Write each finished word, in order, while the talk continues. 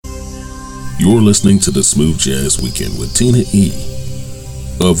You're listening to the Smooth Jazz Weekend with Tina E.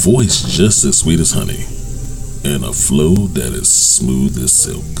 A voice just as sweet as honey, and a flow that is smooth as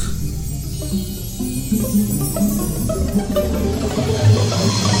silk.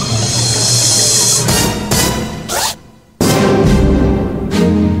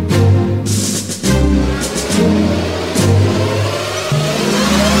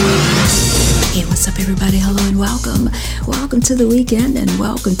 Hey, what's up, everybody? Hello and welcome. Welcome to the weekend and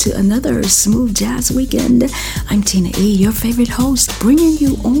welcome to another Smooth Jazz Weekend. I'm Tina E., your favorite host, bringing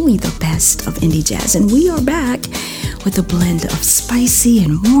you only the best of indie jazz. And we are back with a blend of spicy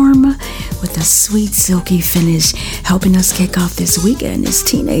and warm with a sweet, silky finish. Helping us kick off this weekend is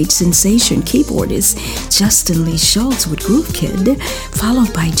teenage sensation keyboardist Justin Lee Schultz-Gruv Kid,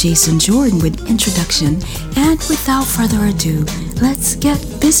 followed by Jason Jordan with Introduction. And without further ado, let's get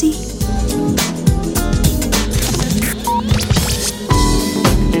busy.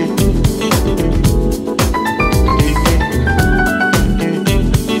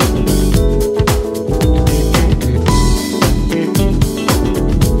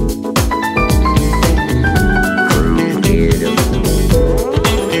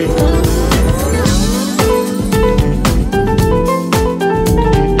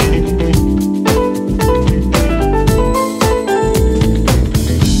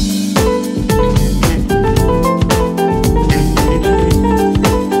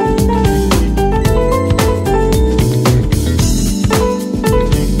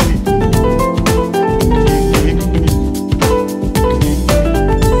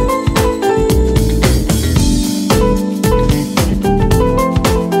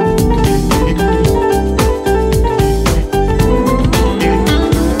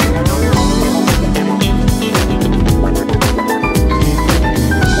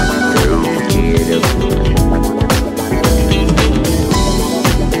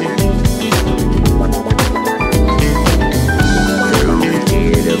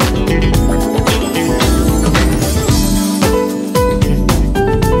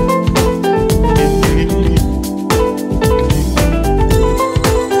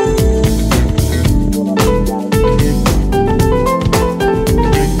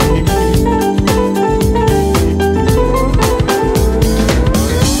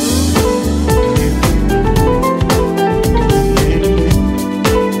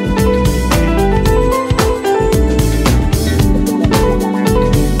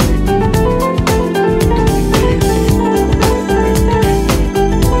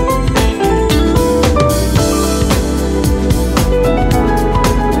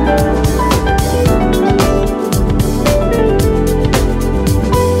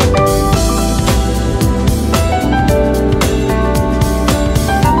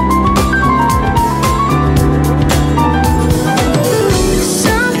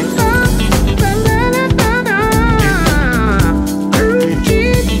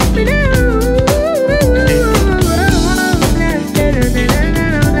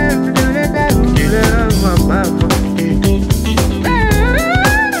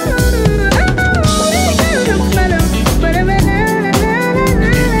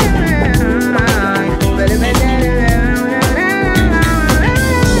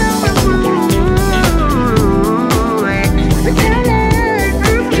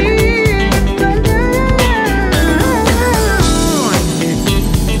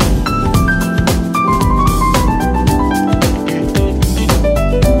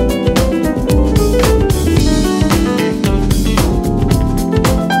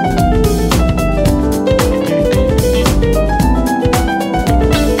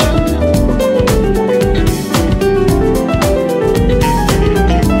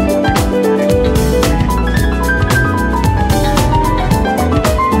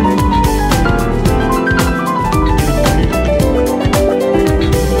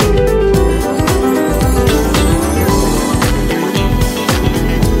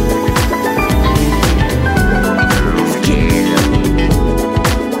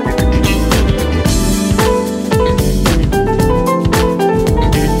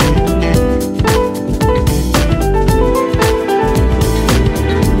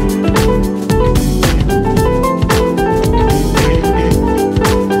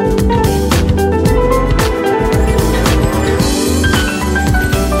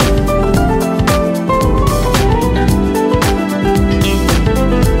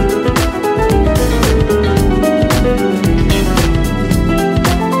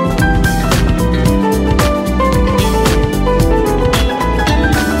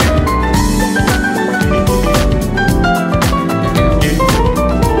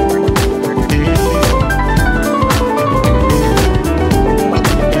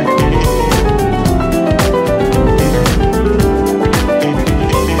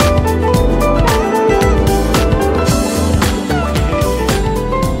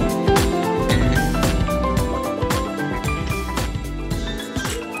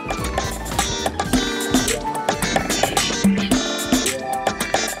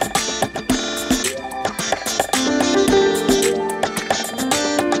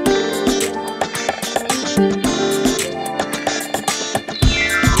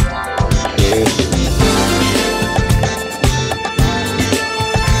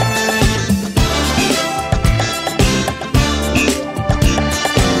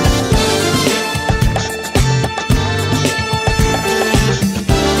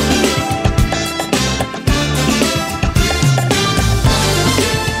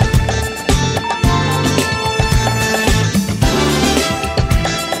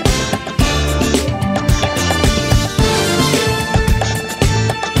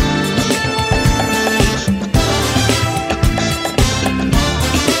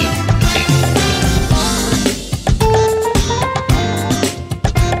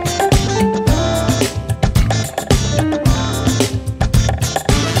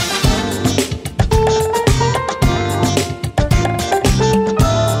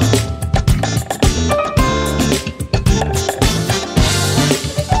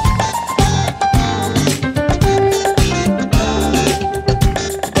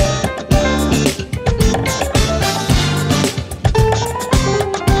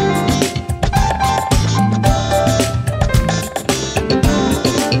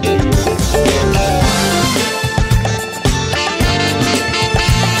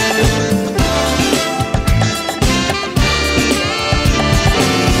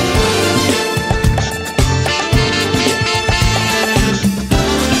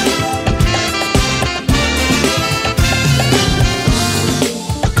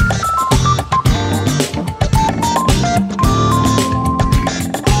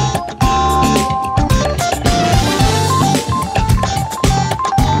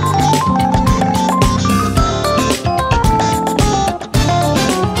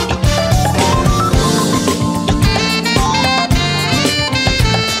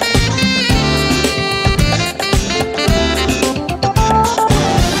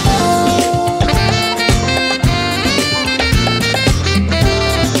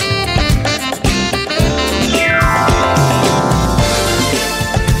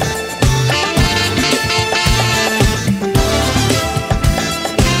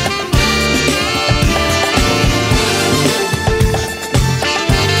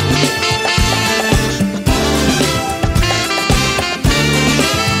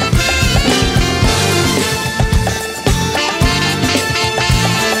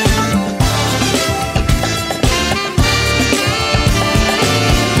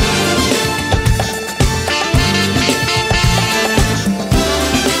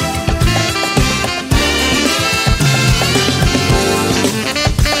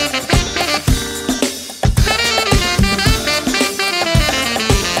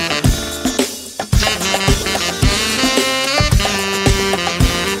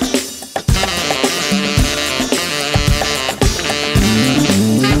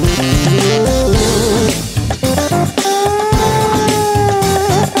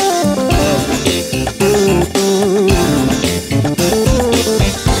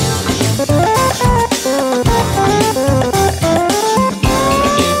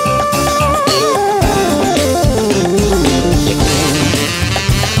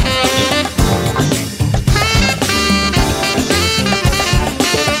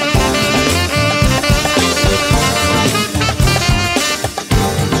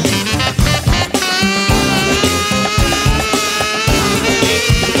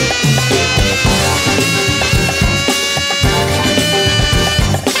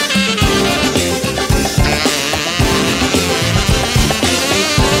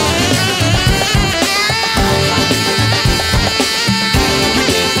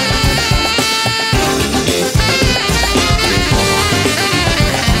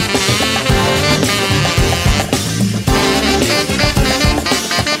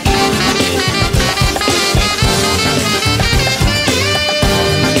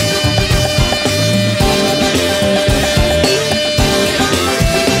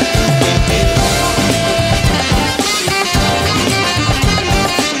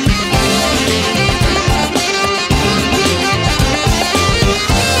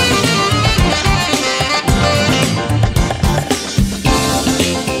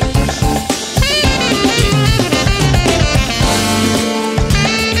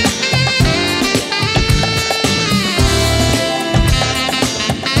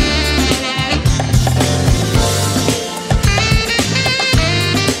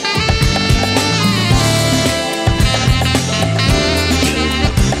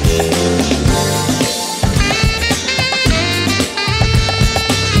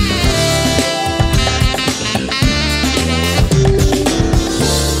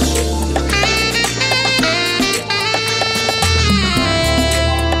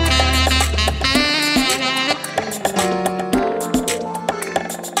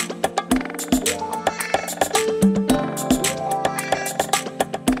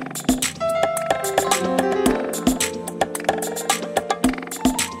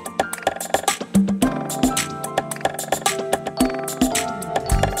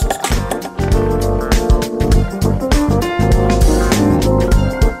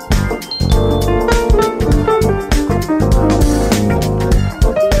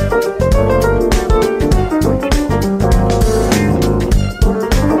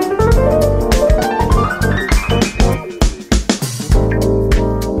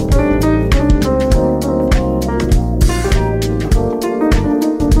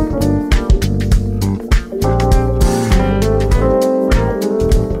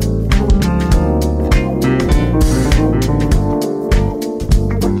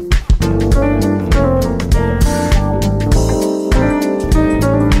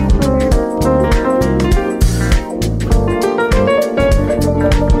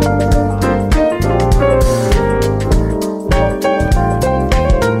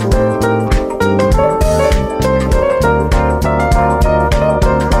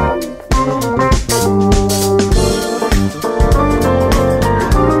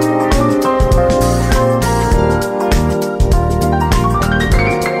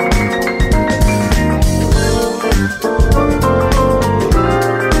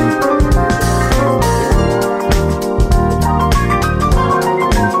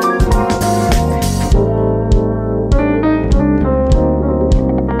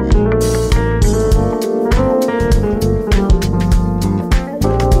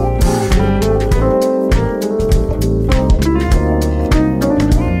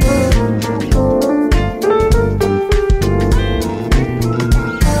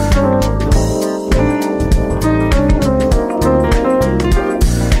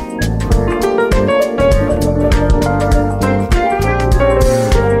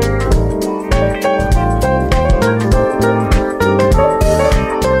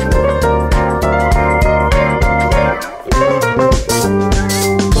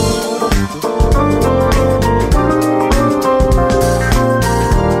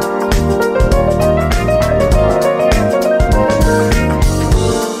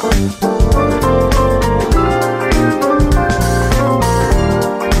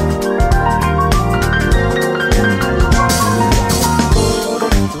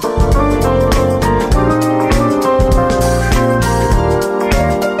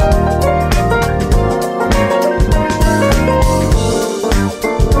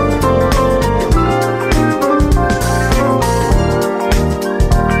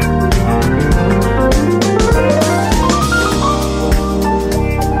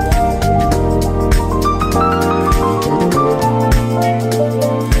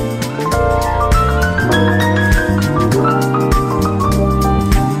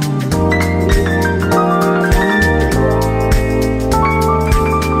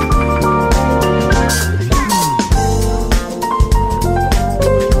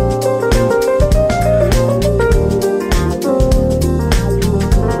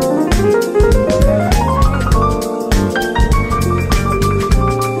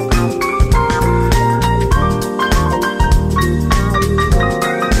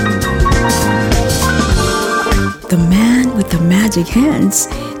 Magic Hands,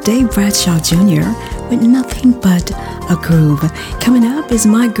 Dave Bradshaw Jr. with Nothing But a Groove. Coming up is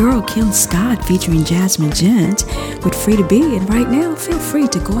My Girl Kim Scott featuring Jazmin Ghent with Free To Be. And right now, feel free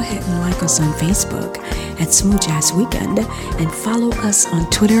to go ahead and like us on Facebook at Smooth Jazz Weekend and follow us on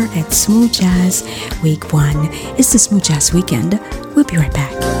Twitter at Smooth Jazz Week 1. It's the Smooth Jazz Weekend. We'll be right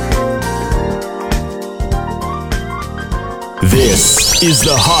back. This is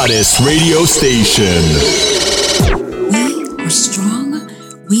the hottest radio station. We are strong,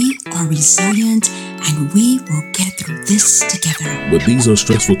 we are resilient, and we will get through this together. But these are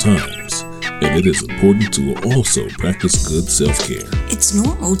stressful times, and it is important to also practice good self-care. It's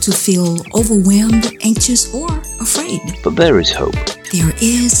normal to feel overwhelmed, anxious, or afraid. But there is hope. There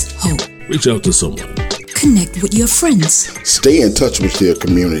is hope. Reach out to someone. Connect with your friends. Stay in touch with your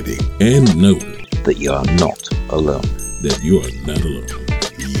community. And know that you are not alone. That you are not alone.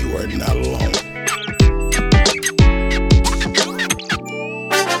 You are not alone.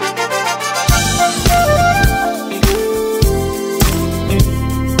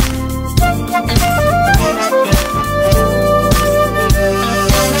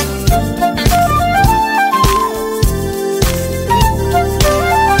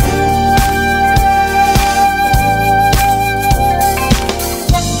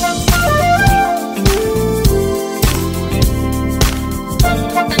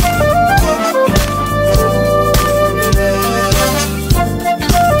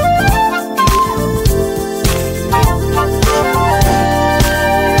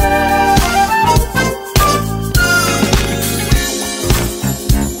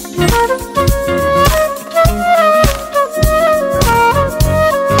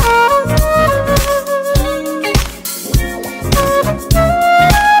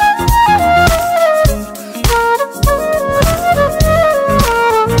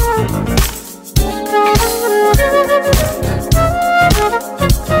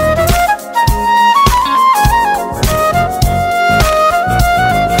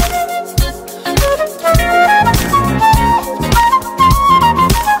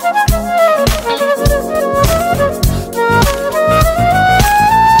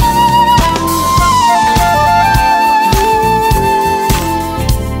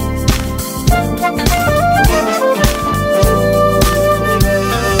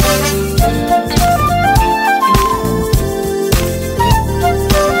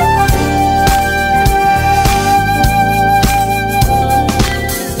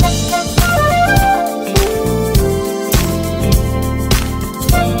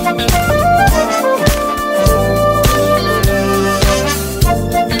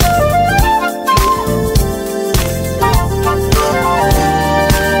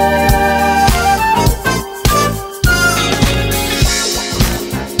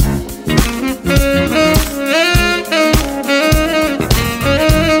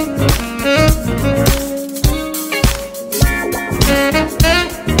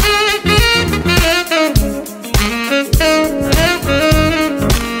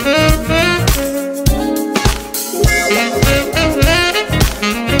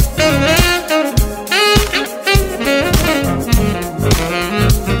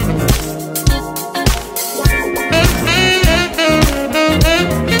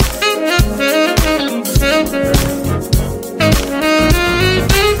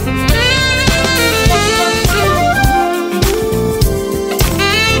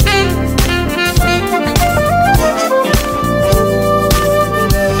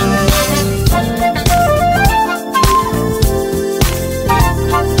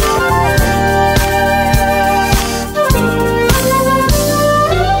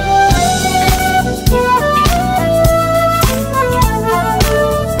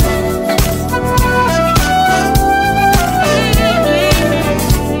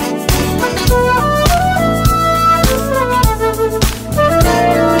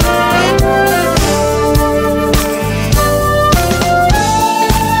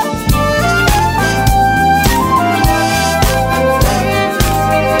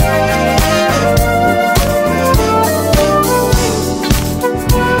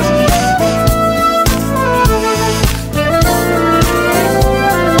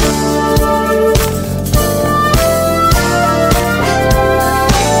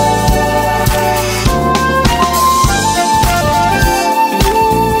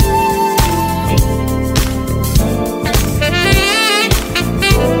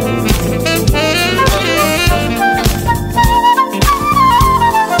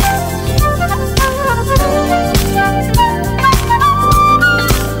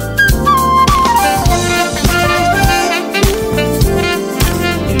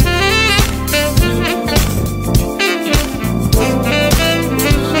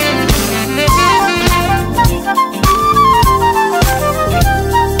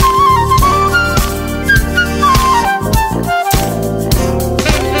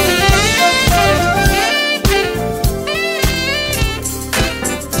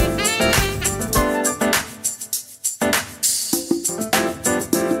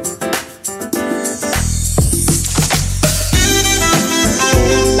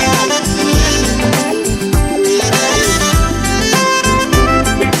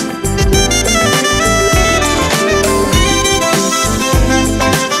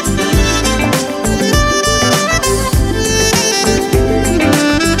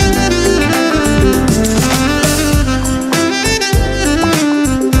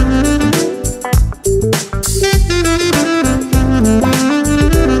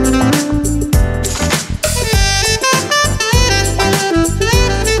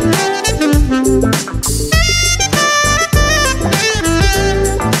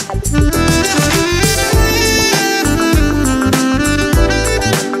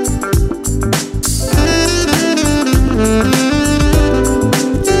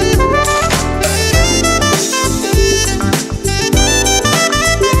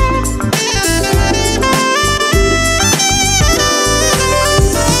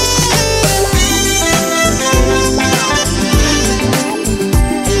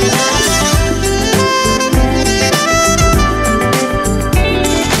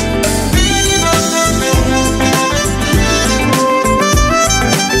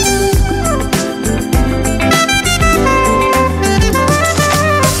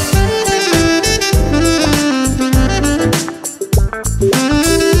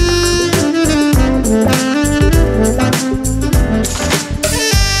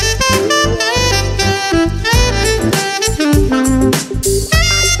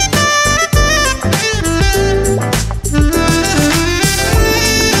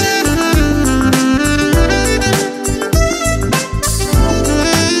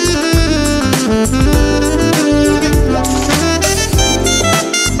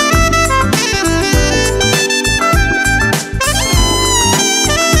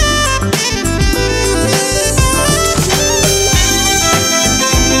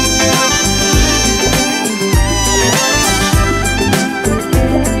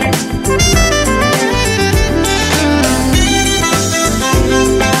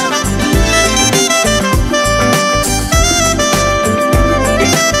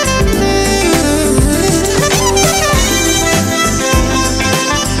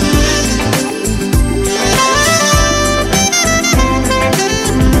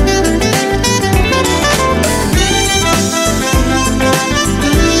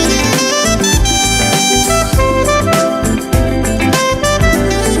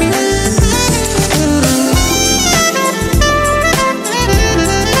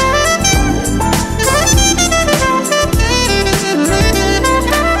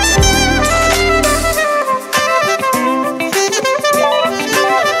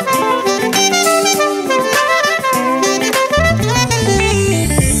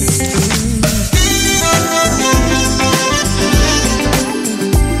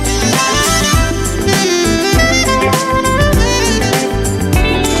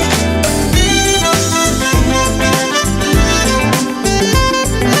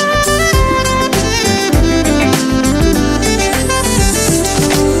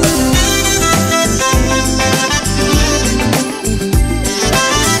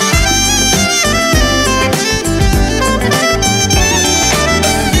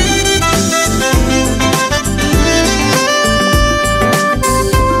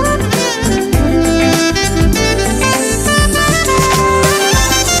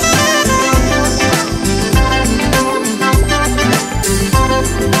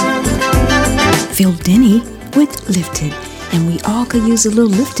 Phil Denny with Lifted. And we all could use a little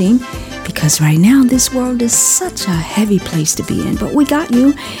lifting because right now this world is such a heavy place to be in. But we got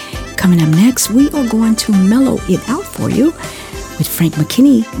you. Coming up next, we are going to mellow it out for you with Frank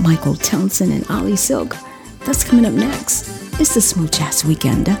McKinney, Michael Townsend, and Oli Silk. That's coming up next. It's the Smooth Jazz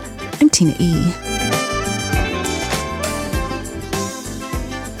Weekend. I'm Tina E.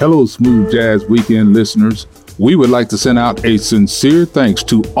 Hello, Smooth Jazz Weekend listeners. We would like to send out a sincere thanks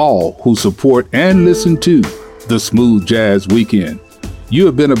to all who support and listen to the Smooth Jazz Weekend. You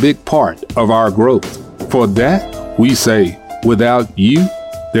have been a big part of our growth. For that, we say, without you,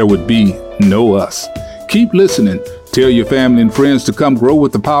 there would be no us. Keep listening. Tell your family and friends to come grow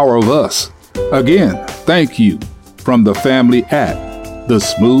with the power of us. Again, thank you from the family at the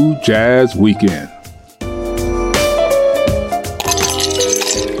Smooth Jazz Weekend.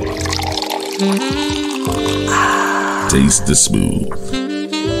 Taste the smooth.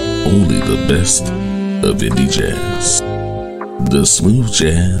 Only the best of indie jazz. The Smooth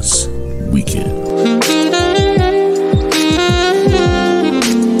Jazz Weekend.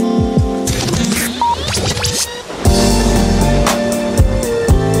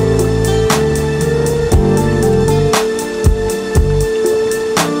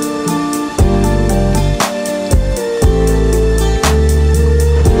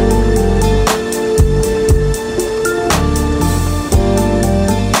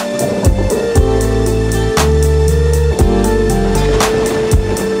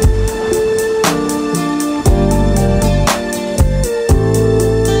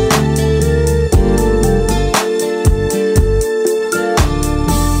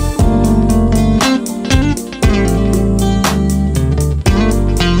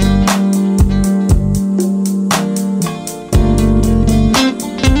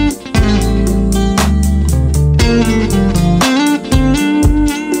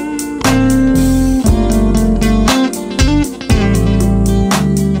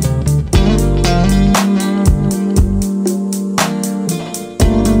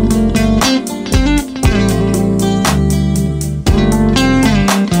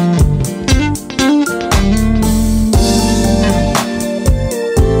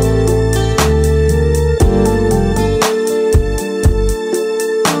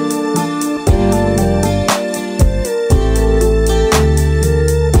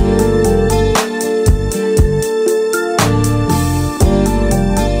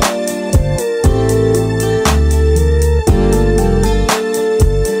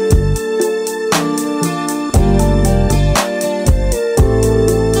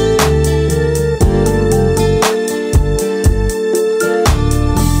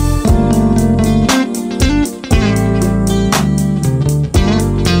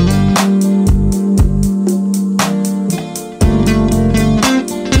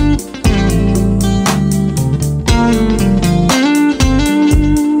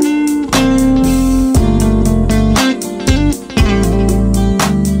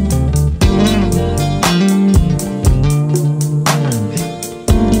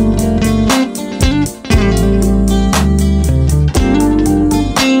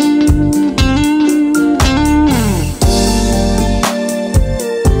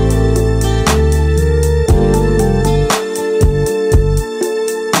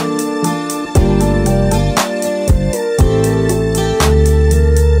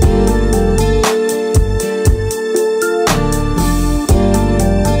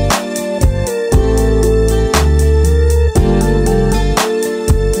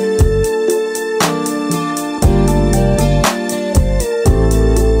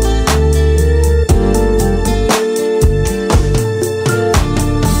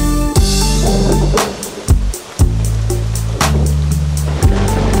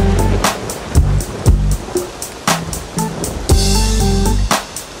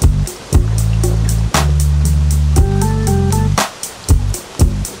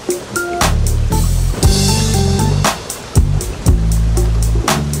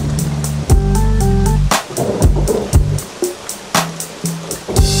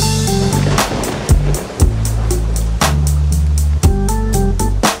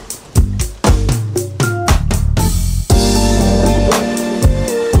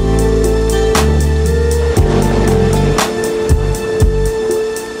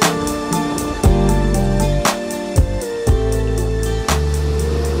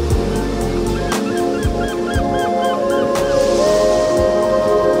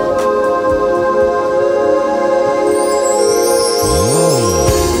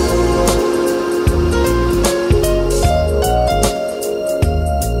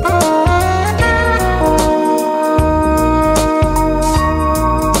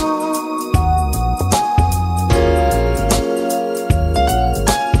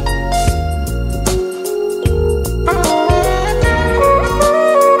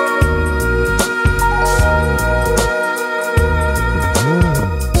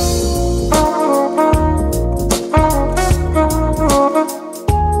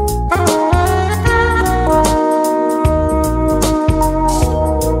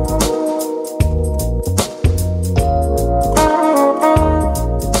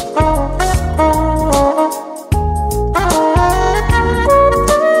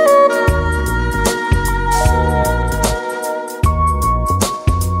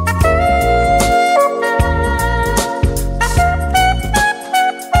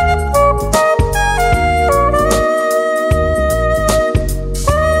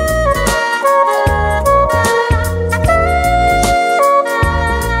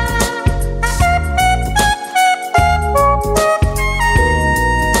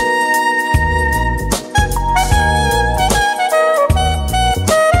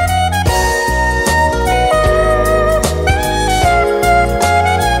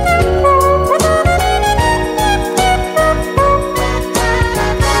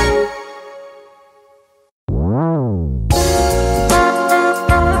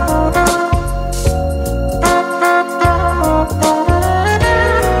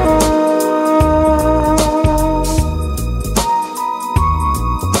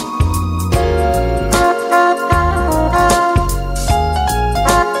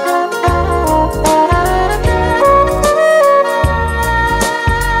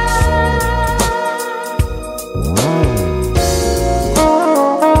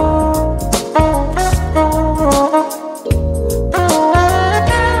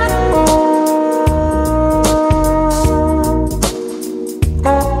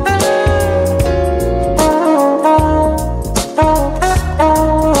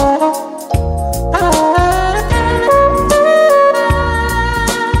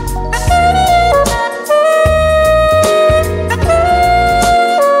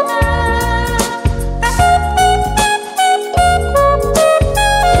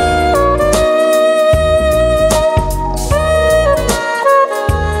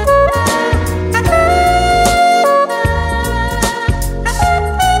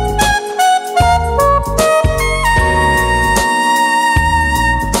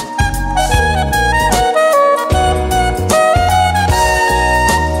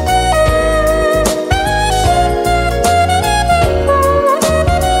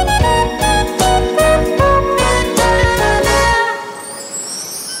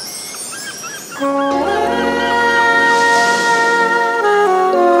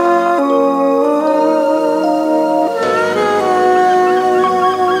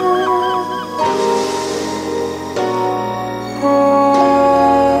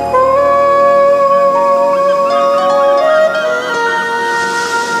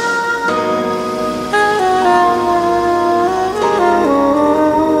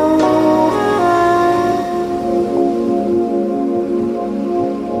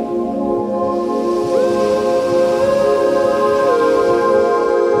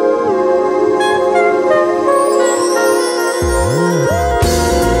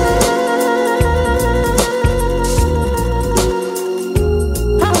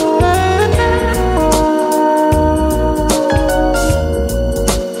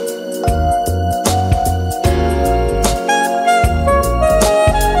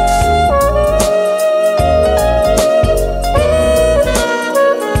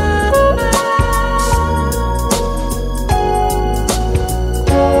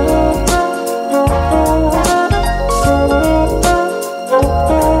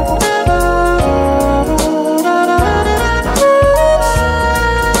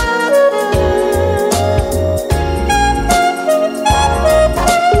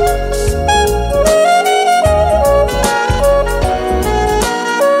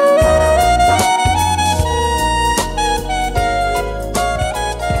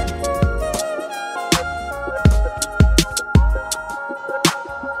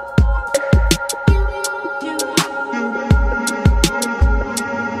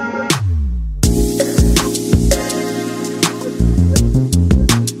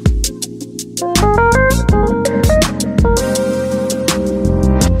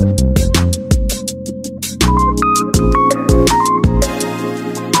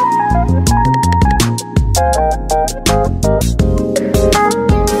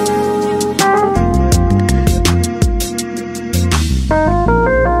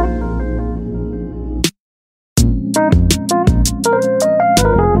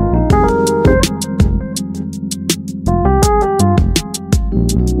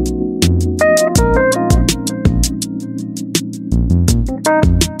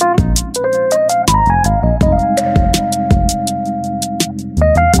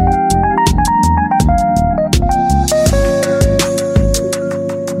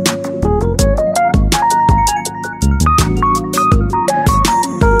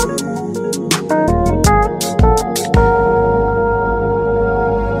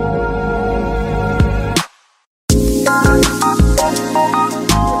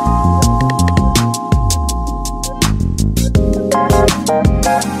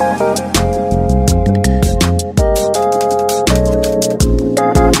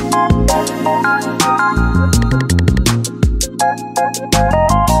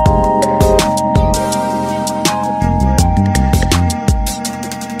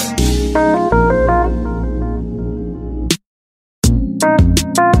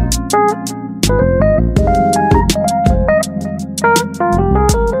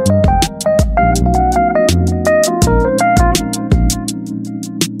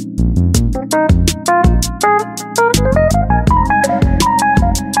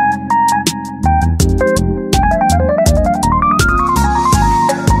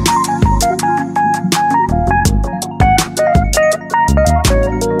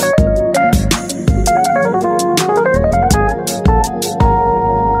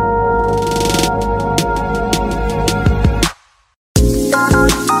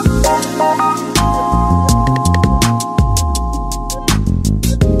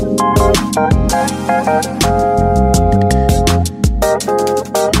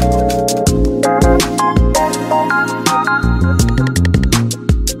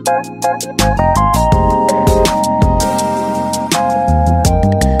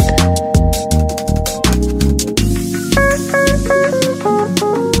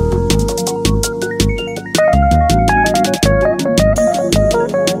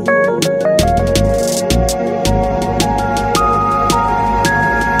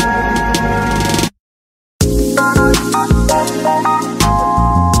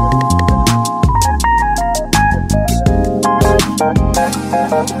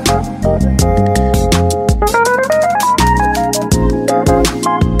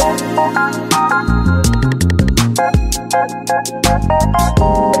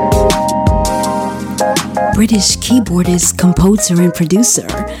 British keyboardist, composer, and producer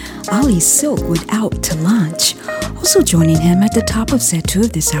Oli Silk-Out To Lunch. Also joining him at the top of set 2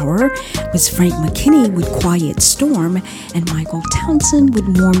 of this hour was Frank McKinney-Quiet Storm and Michael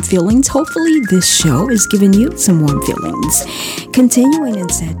Townsend-Warm Feelings. Hopefully this show is giving you some warm feelings. Continuing in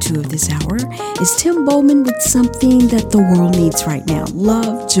set 2 of this hour is Tim Bowman with something that the world needs right now.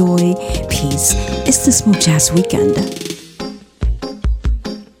 Love, joy, peace. It's the Smooth Jazz Weekend.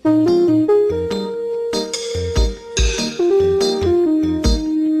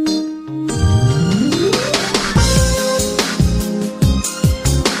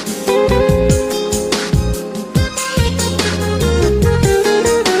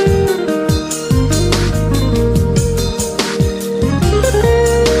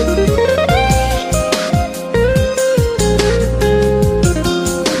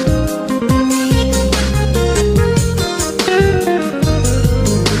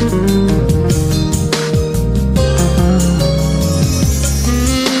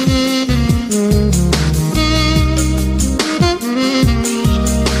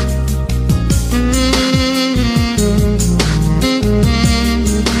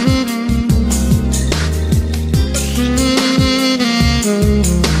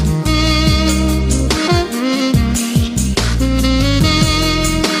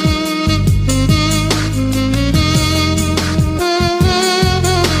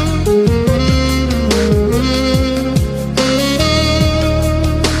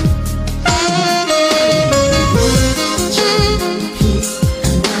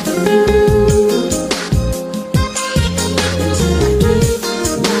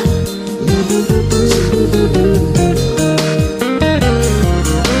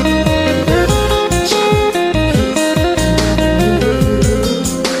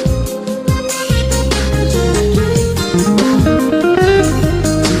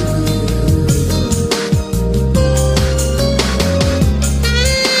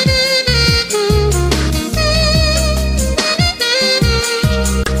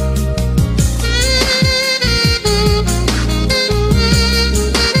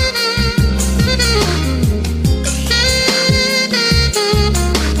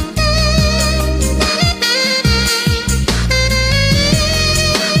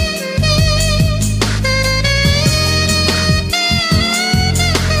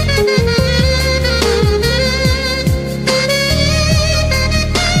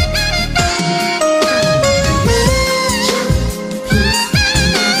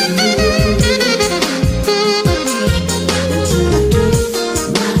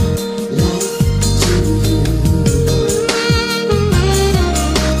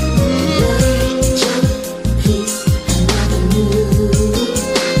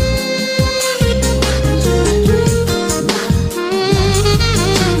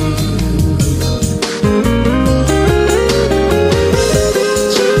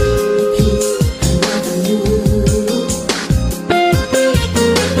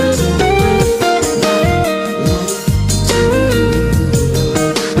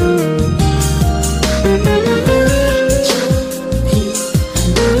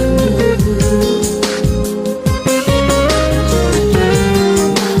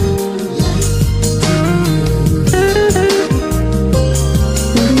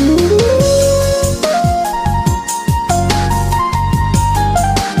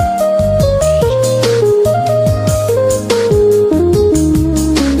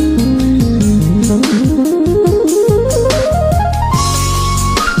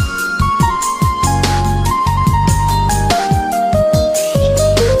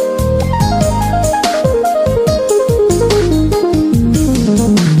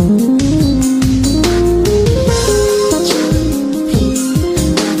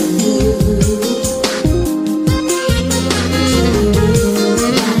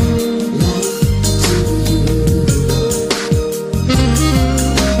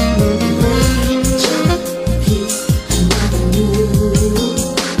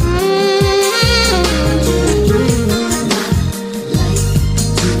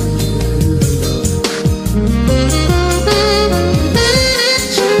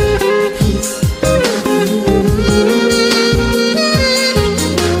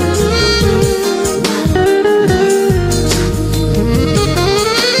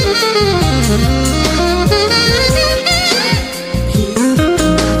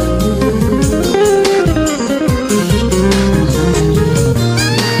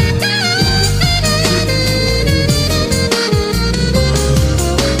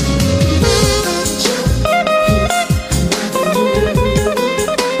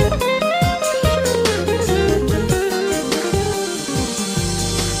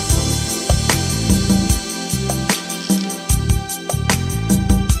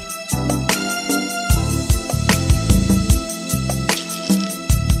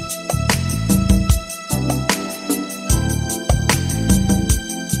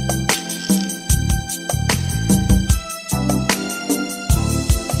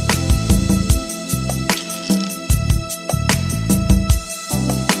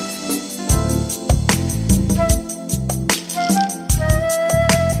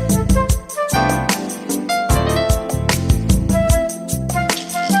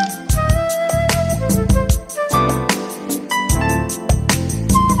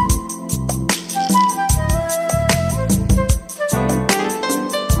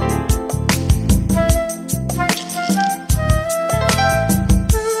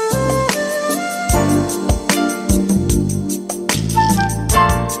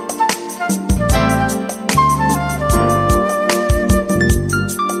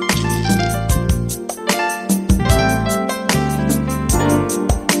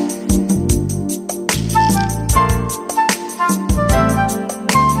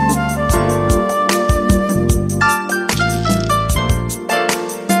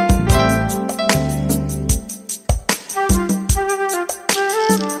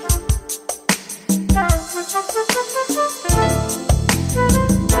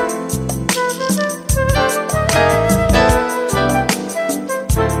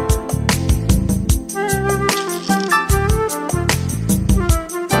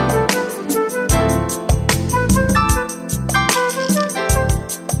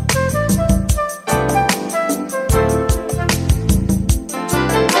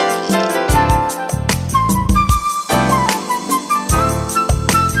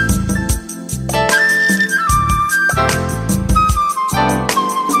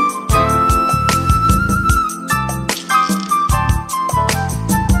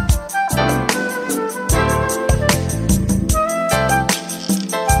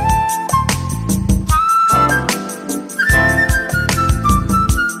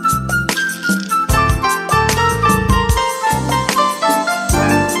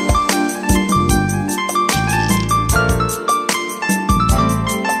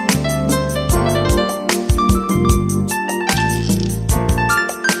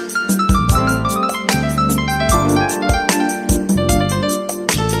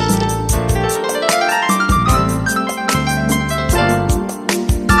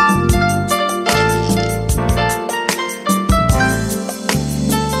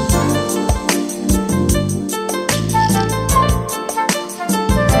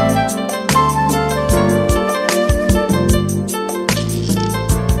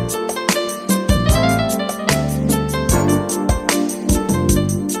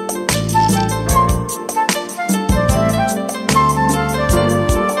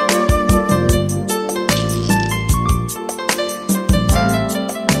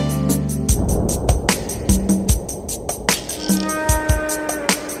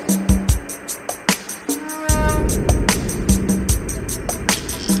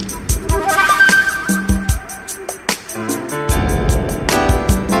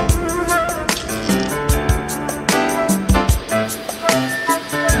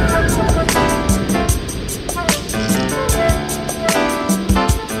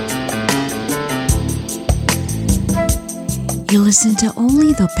 listen to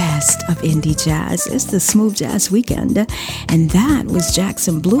only the best of indie jazz. It's the Smooth Jazz Weekend, and that was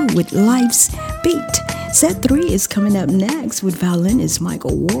Jackson Blue with Life's Beat. Set 3 is coming up next with violinist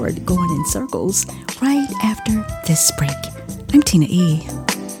Michael Ward going in circles right after this break. I'm Tina E.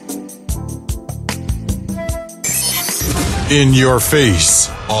 In your face,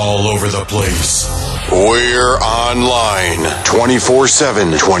 all over the place. We're online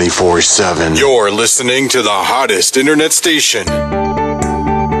 24/7. 24/7. You're listening to the hottest internet station.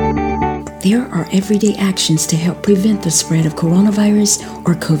 There are everyday actions to help prevent the spread of coronavirus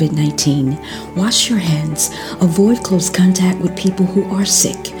or COVID-19. Wash your hands. Avoid close contact with people who are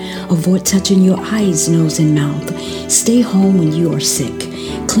sick. Avoid touching your eyes, nose, and mouth. Stay home when you are sick.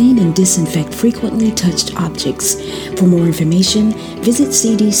 Clean and disinfect frequently touched objects. For more information, visit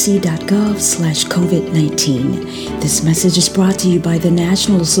cdc.gov/COVID-19. This message is brought to you by the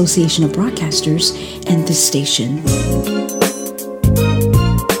National Association of Broadcasters and this station.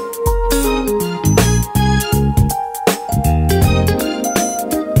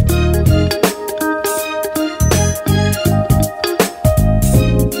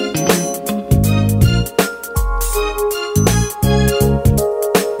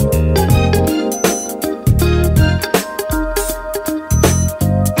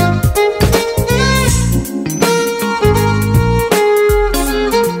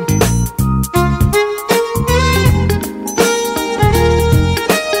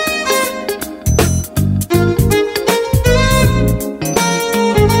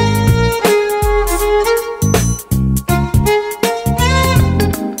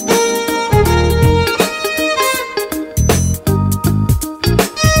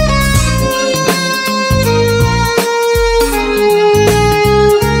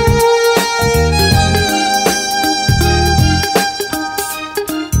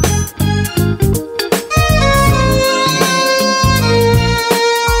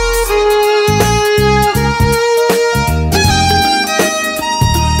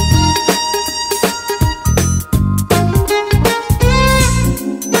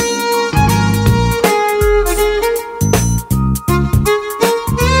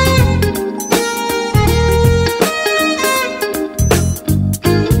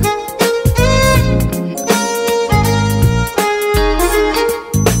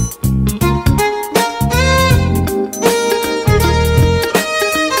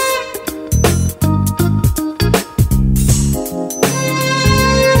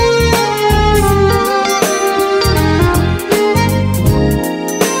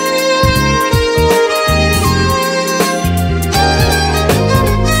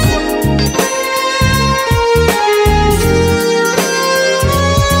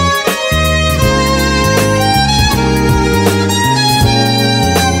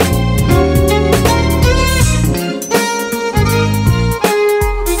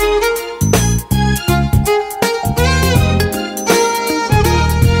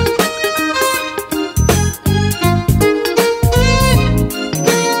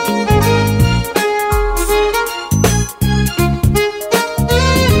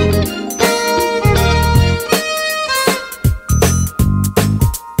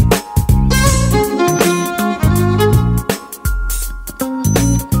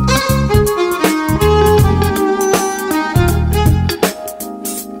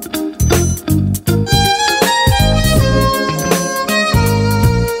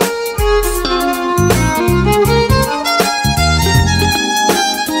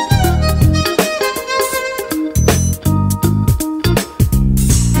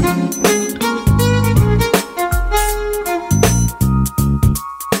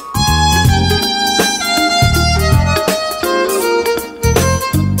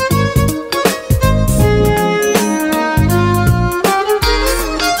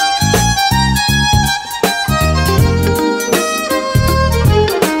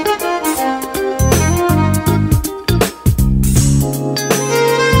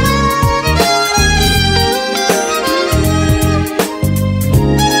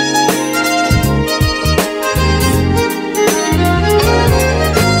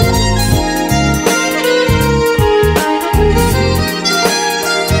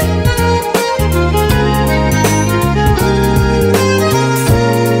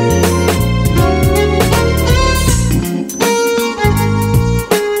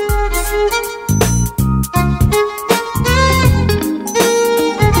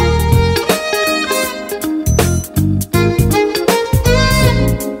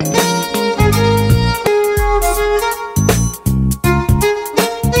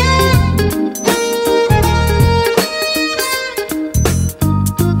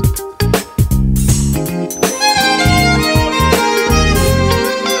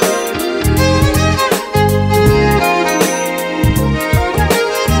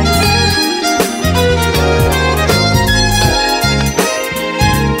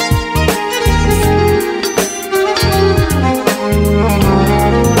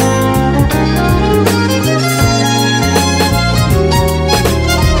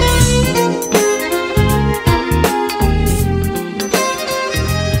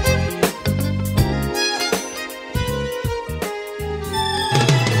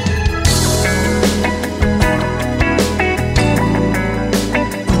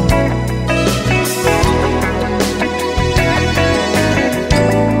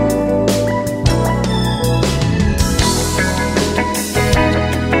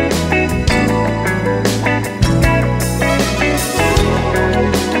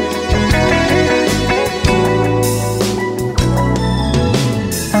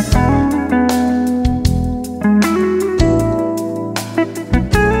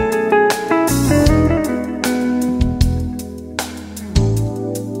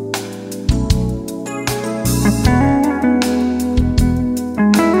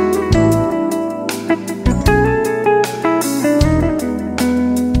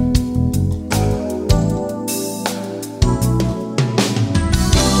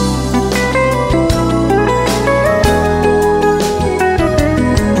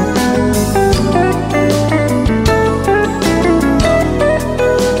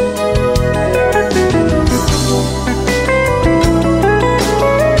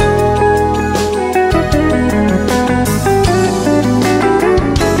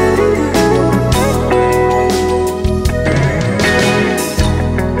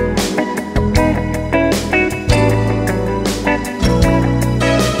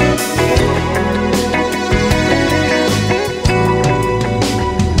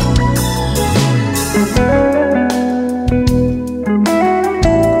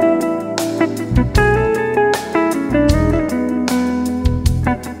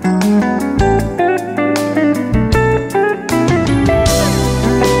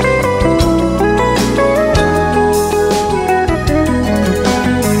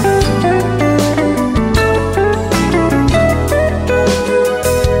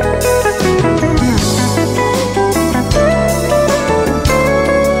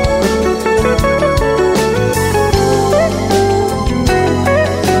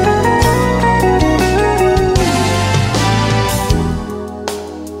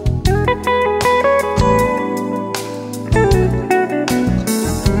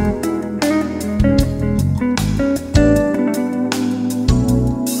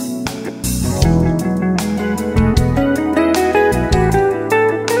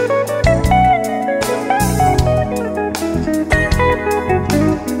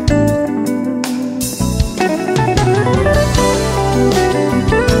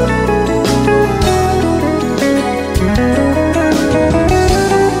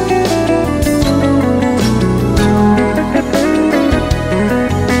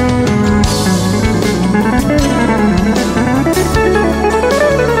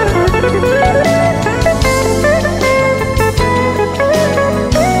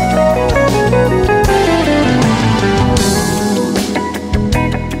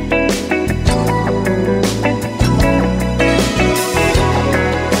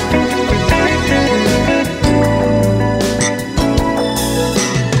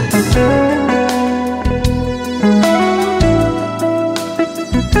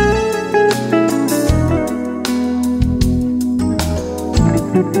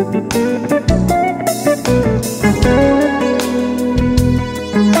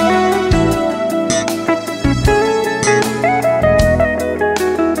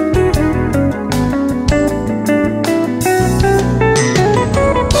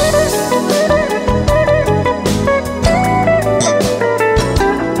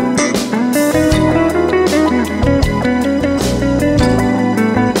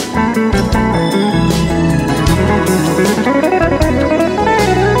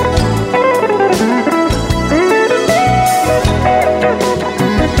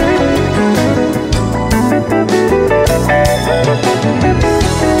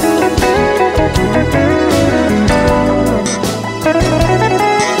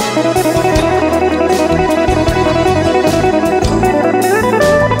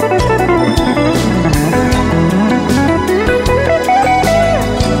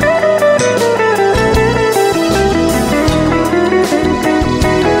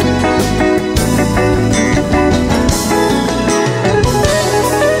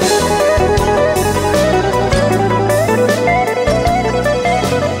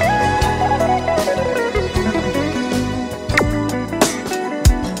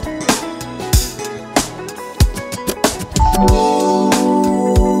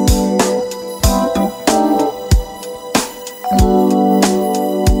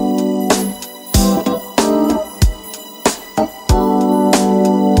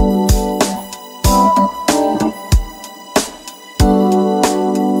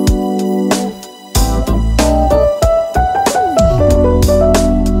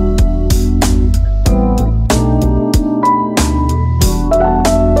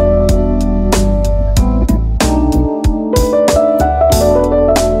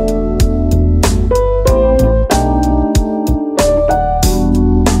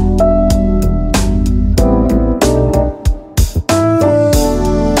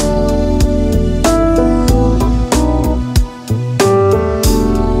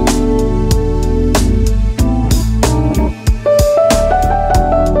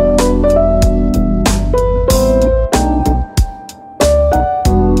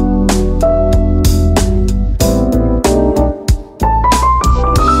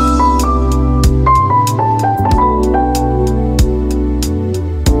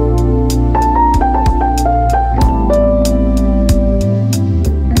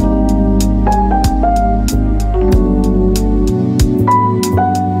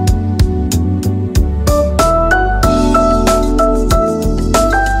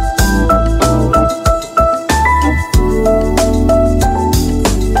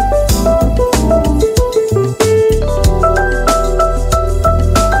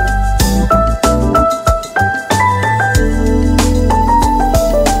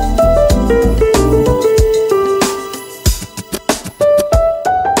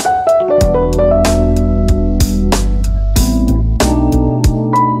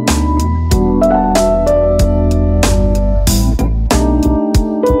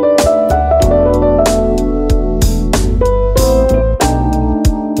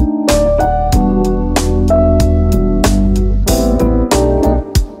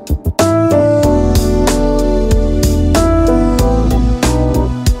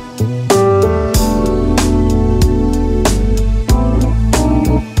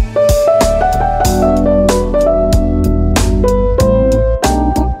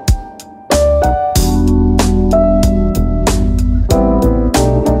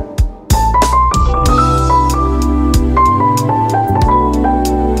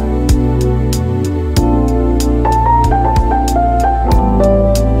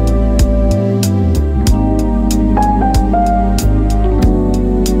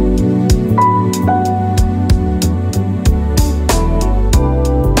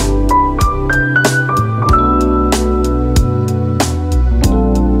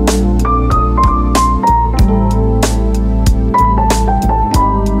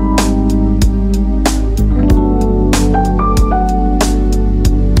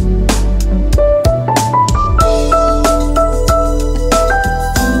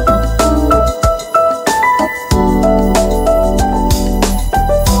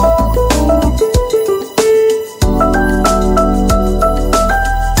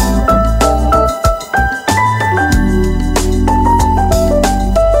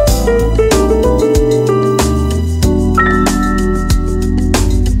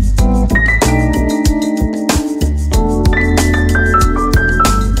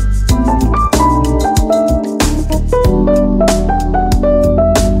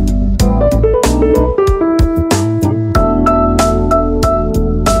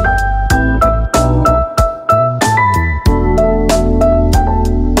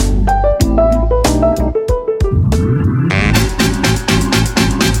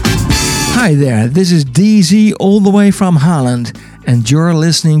 this is DZ all the way from Holland, and you're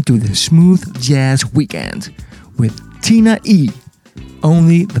listening to the Smooth Jazz Weekend with Tina E.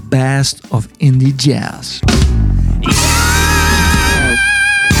 Only the best of indie jazz.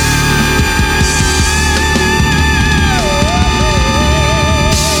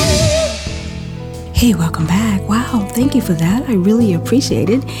 Hey, welcome back. Wow, thank you for that. I really appreciate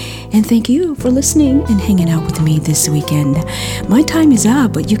it. And thank you for listening and hanging out with me this weekend. My time is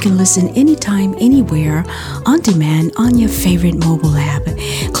up, but you can listen anytime, anywhere, on demand on your favorite mobile app.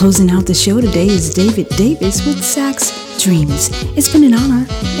 Closing out the show today is David Davis with Sax Dreams. It's been an honor,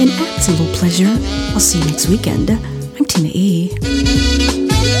 an absolute pleasure. I'll see you next weekend. I'm Tina E.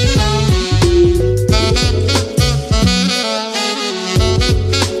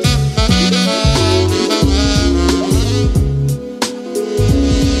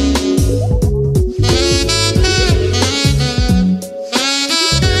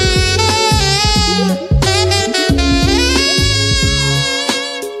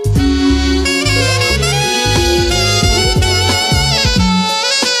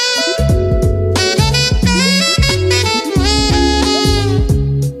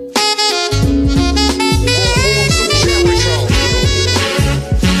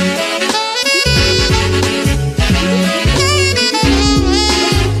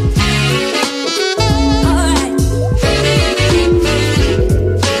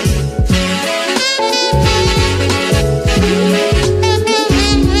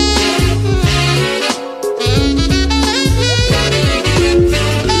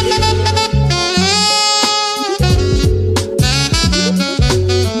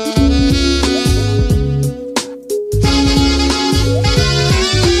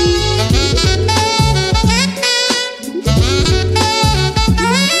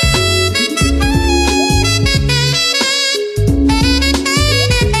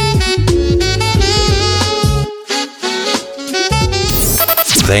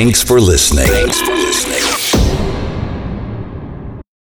 Thanks for listening.